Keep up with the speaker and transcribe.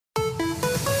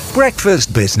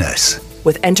Breakfast Business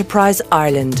with Enterprise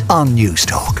Ireland on News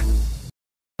Talk.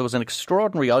 There was an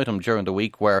extraordinary item during the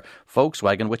week where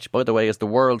Volkswagen, which by the way is the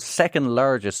world's second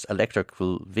largest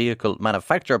electrical vehicle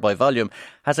manufacturer by volume,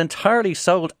 has entirely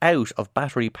sold out of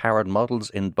battery powered models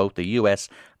in both the US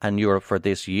and Europe for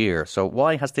this year. So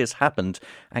why has this happened,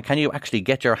 and can you actually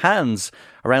get your hands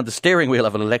around the steering wheel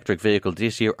of an electric vehicle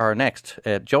this year or next?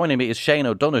 Joining me is Shane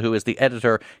O'Donoghue, who is the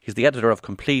editor. He's the editor of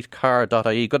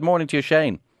CompleteCar.ie. Good morning to you,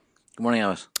 Shane. Good morning,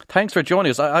 Alex. Thanks for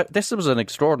joining us. This was an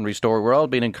extraordinary story. We're all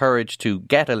being encouraged to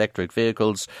get electric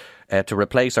vehicles to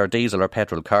replace our diesel or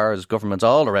petrol cars. Governments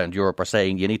all around Europe are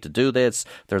saying you need to do this.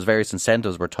 There's various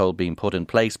incentives, we're told, being put in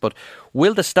place. But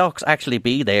will the stocks actually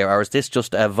be there, or is this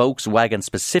just a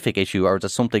Volkswagen-specific issue, or is it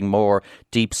something more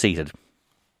deep-seated?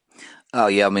 Oh,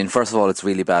 yeah. I mean, first of all, it's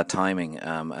really bad timing,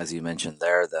 as you mentioned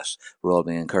there, that we're all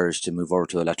being encouraged to move over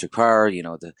to electric power, you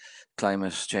know, the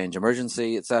climate change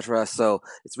emergency, etc. So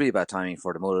it's really bad timing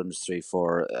for the motor industry,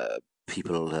 for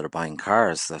people that are buying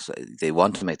cars, that they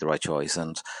want to make the right choice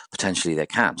and potentially they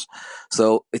can't.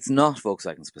 So it's not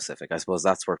Volkswagen specific. I suppose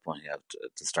that's worth pointing out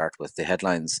to start with. The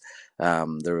headlines,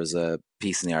 there was a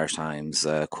piece in the Irish Times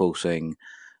quoting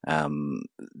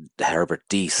Herbert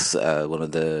Diess, one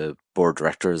of the board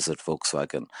directors at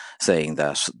Volkswagen, saying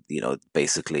that, you know,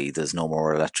 basically there's no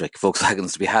more electric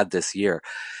Volkswagens to be had this year.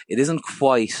 It isn't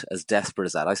quite as desperate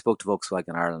as that. I spoke to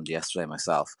Volkswagen Ireland yesterday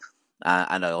myself,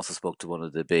 and I also spoke to one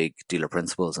of the big dealer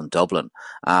principals in Dublin,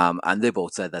 and they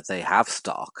both said that they have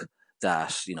stock.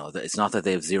 That, you know, it's not that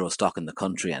they have zero stock in the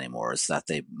country anymore, it's that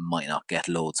they might not get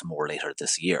loads more later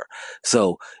this year.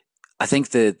 So I think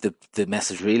the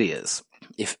message really is,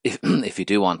 if you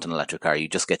do want an electric car, you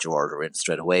just get your order in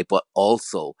straight away, but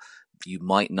also you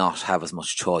might not have as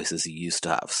much choice as you used to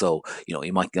have. So, you know,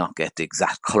 you might not get the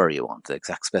exact colour you want, the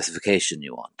exact specification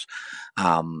you want.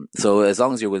 So as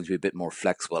long as you're willing to be a bit more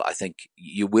flexible, I think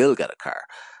you will get a car.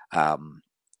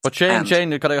 But Shane,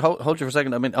 can I hold you for a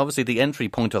second? I mean, obviously the entry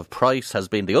point of price has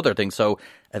been the other thing. So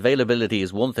availability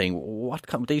is one thing. What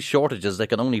come these shortages? They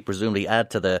can only presumably add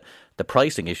to the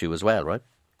pricing issue as well, right?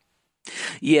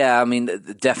 Yeah, I mean,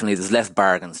 definitely there's less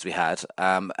bargains to be had.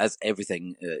 As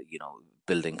everything, you know,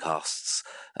 building costs,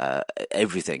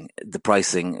 everything, the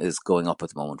pricing is going up at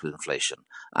the moment with inflation.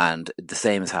 And the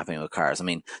same is happening with cars. I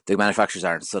mean, the manufacturers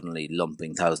aren't suddenly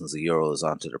lumping thousands of euros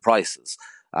onto their prices.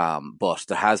 But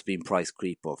there has been price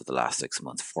creep over the last 6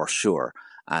 months for sure.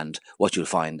 And what you'll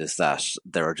find is that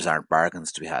there just aren't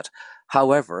bargains to be had.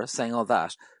 However, saying all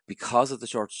that, because of the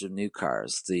shortage of new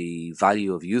cars, the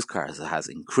value of used cars has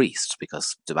increased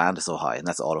because demand is so high, and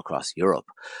that's all across Europe.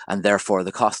 And therefore,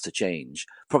 the cost to change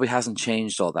probably hasn't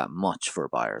changed all that much for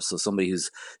buyers. So somebody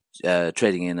who's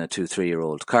trading in a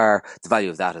 2-3-year-old car, the value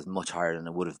of that is much higher than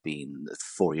it would have been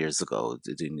 4 years ago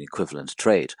doing the equivalent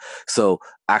trade. So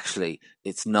actually,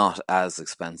 it's not as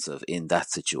expensive in that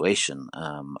situation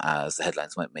as the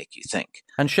headlines might make you think.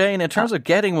 And Shane, in terms of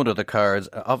getting one of the cars,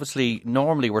 obviously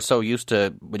normally we're so used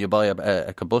to when you buy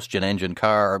a combustion engine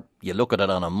car, you look at it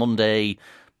on a Monday.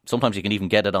 Sometimes you can even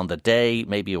get it on the day,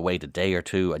 maybe you wait a day or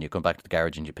two and you come back to the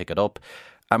garage and you pick it up.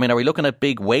 I mean, are we looking at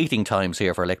big waiting times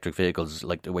here for electric vehicles,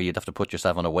 like where you'd have to put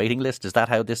yourself on a waiting list? Is that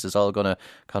how this is all going to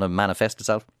kind of manifest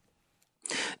itself?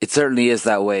 It certainly is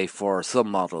that way for some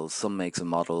models, some makes and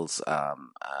models.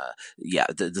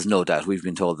 There's no doubt. We've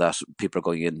been told that people are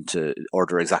going in to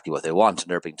order exactly what they want,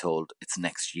 and they're being told it's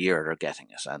next year they're getting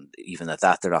it. And even at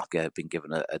that, they're not being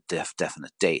given a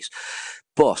definite date.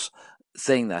 But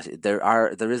saying that,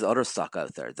 there is other stock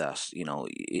out there that, you know,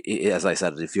 as I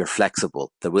said, if you're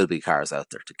flexible, there will be cars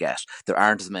out there to get.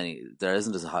 There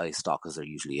isn't as high stock as there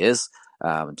usually is.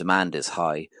 Demand is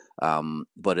high,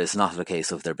 but it's not a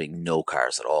case of there being no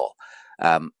cars at all.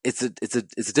 It's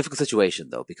a difficult situation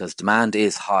though, because demand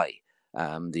is high.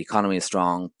 The economy is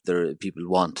strong. People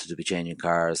want to be changing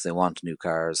cars. They want new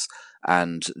cars,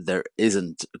 and there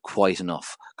isn't quite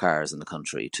enough cars in the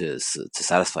country to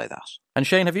satisfy that. And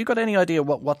Shane, have you got any idea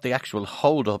what the actual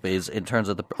hold-up is in terms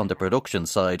of on the production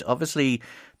side? Obviously,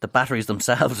 the batteries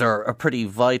themselves are pretty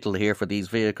vital here for these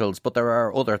vehicles, but there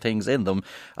are other things in them.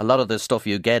 A lot of the stuff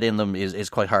you get in them is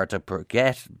quite hard to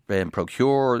get and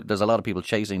procure. There's a lot of people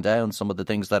chasing down some of the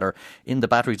things that are in the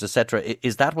batteries, etc.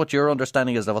 Is that what your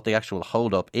understanding is of what the actual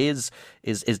hold-up is?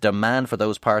 Is demand for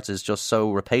those parts is just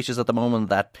so rapacious at the moment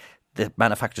that the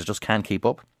manufacturers just can't keep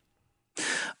up?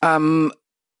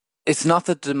 It's not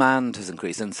that demand has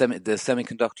increased, and the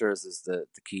semiconductors is the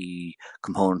key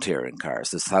component here in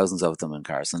cars. There's thousands of them in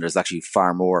cars, and there's actually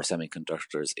far more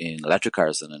semiconductors in electric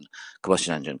cars than in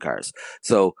combustion engine cars.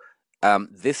 So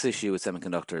This issue with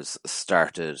semiconductors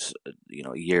started,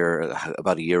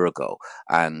 about a year ago,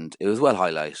 and it was well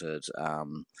highlighted.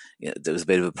 There was a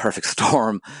bit of a perfect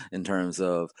storm in terms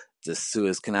of the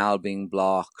Suez Canal being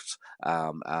blocked,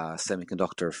 a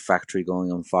semiconductor factory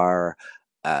going on fire,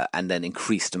 and then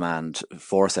increased demand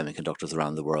for semiconductors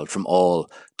around the world from all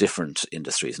different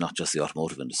industries, not just the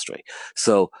automotive industry.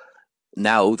 So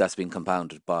now that's been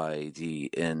compounded by the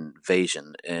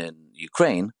invasion in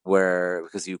Ukraine,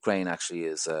 because Ukraine actually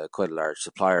is quite a large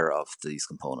supplier of these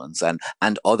components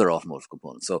and other automotive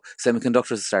components. So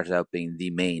semiconductors started out being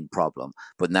the main problem,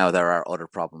 but now there are other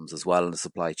problems as well in the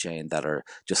supply chain that are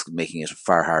just making it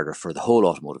far harder for the whole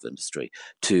automotive industry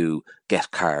to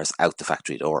get cars out the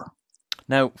factory door.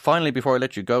 Now, finally, before I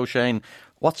let you go, Shane,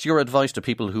 what's your advice to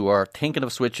people who are thinking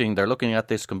of switching? They're looking at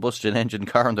this combustion engine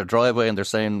car in their driveway and they're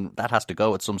saying that has to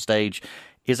go at some stage.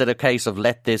 Is it a case of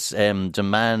let this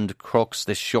demand crux,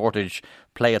 this shortage,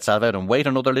 play itself out and wait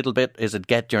another little bit? Is it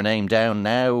get your name down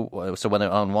now so when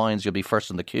it unwinds you'll be first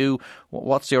in the queue?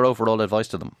 What's your overall advice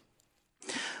to them?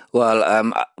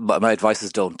 Well, my advice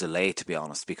is don't delay, to be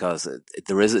honest, because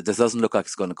this doesn't look like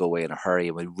it's going to go away in a hurry,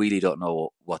 and we really don't know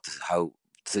how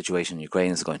the situation in Ukraine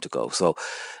is going to go. So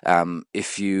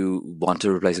if you want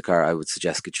to replace a car, I would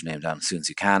suggest get your name down as soon as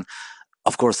you can.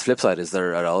 Of course, the flip side is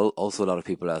there are also a lot of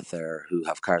people out there who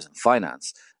have cars in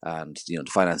finance, and the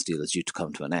finance deal is due to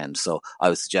come to an end. So I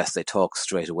would suggest they talk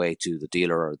straight away to the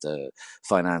dealer or the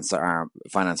finance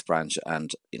branch,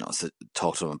 and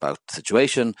talk to them about the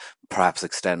situation. Perhaps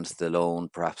extend the loan,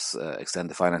 perhaps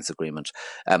extend the finance agreement.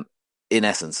 In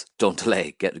essence, don't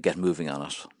delay. Get moving on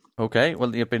it. Okay,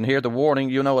 well, you've been here, the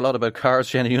warning. You know a lot about cars,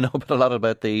 Shane. You know a lot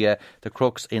about the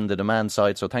crux in the demand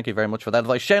side. So thank you very much for that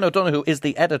advice. Shane O'Donoghue is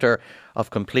the editor of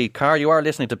Complete Car. You are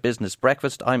listening to Business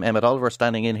Breakfast. I'm Emmett Oliver,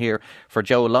 standing in here for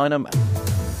Joe Lynham.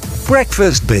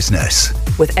 Breakfast Business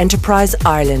with Enterprise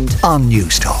Ireland on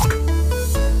Newstalk.